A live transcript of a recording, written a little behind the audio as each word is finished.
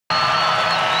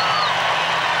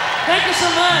Thank you so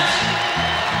much.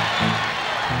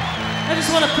 I just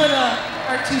want to put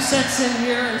our 2 cents in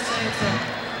here and say it's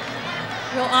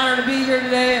a real honor to be here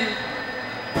today and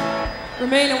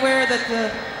remain aware that the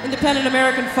independent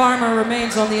American farmer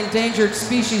remains on the endangered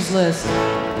species list.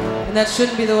 And that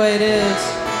shouldn't be the way it is.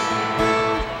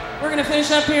 We're going to finish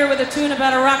up here with a tune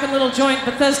about a rockin' little joint in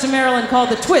Bethesda, Maryland called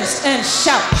the Twist and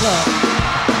Shout Club.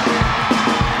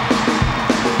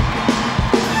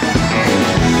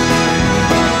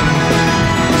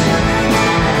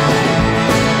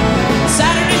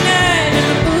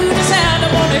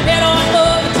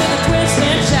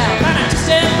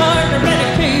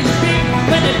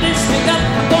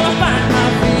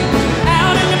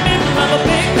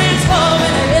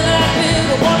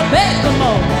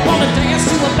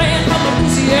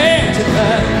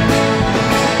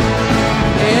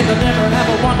 I never have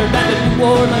wandered down to New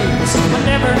Orleans. I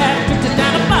never have drifted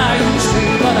down a bayou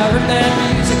street, but I heard that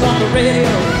music on the radio,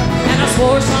 and I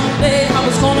swore someday I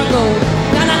was gonna go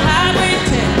down the Highway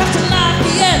 10, back to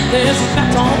Lafayette. There's a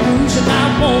Baton Rouge, and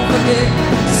I won't forget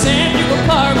to send you a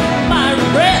card with my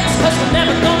regrets, 'cause we're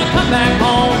never gonna come back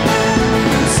home.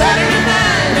 Saturday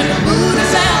night and the mood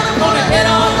is out, I'm gonna head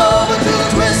on over to the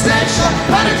Twist and Shout.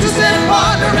 Find a two-step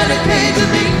partner and a cage of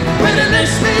meat. When it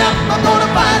lifts me up, I'm gonna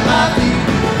find my feet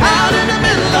out in the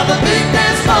middle of a big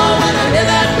dance floor. When I hear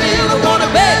that feel, I'm gonna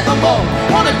beg for more.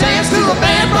 Wanna dance to a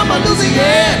band from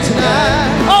Louisiana tonight.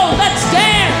 Oh, let's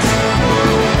dance!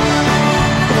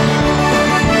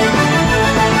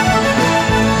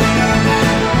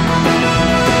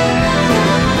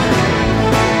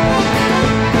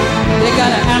 They got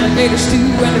an alligator stew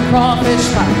and a crawfish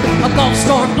fry, a Gulf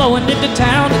storm blowing into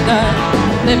town tonight.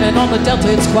 Living on the Delta,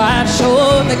 it's quite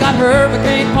sure. They got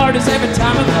hurricane parties every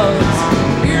time it blows.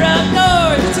 Here up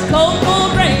north, it's a cold,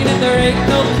 cold rain, and there ain't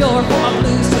no cure for my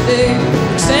blues today,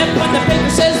 except when the paper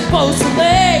says post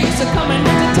away. So coming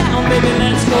into town, baby,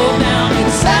 let's go down.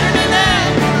 It's Saturday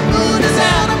night, the moon is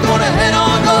out. I'm gonna head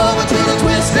on over to the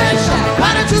Twist and Shout.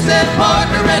 Find a two-step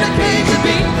partner and a cage of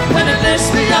beat. When it lifts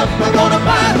me up, I'm gonna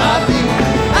find my feet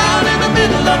out in the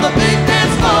middle of the big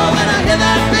dance floor. When I hear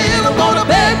that feel, I'm gonna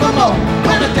beg for more.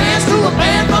 Wanna dance to a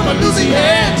band from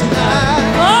Louisiana tonight.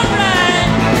 All right.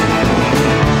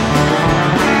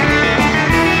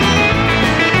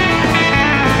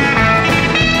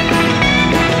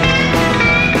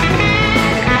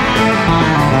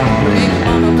 Bring your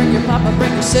mama, bring your papa,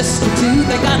 bring your sister too.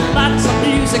 They got lots of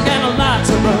music and lots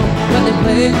of room. When they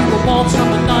play you a waltz from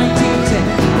a 1910,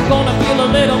 you're gonna feel a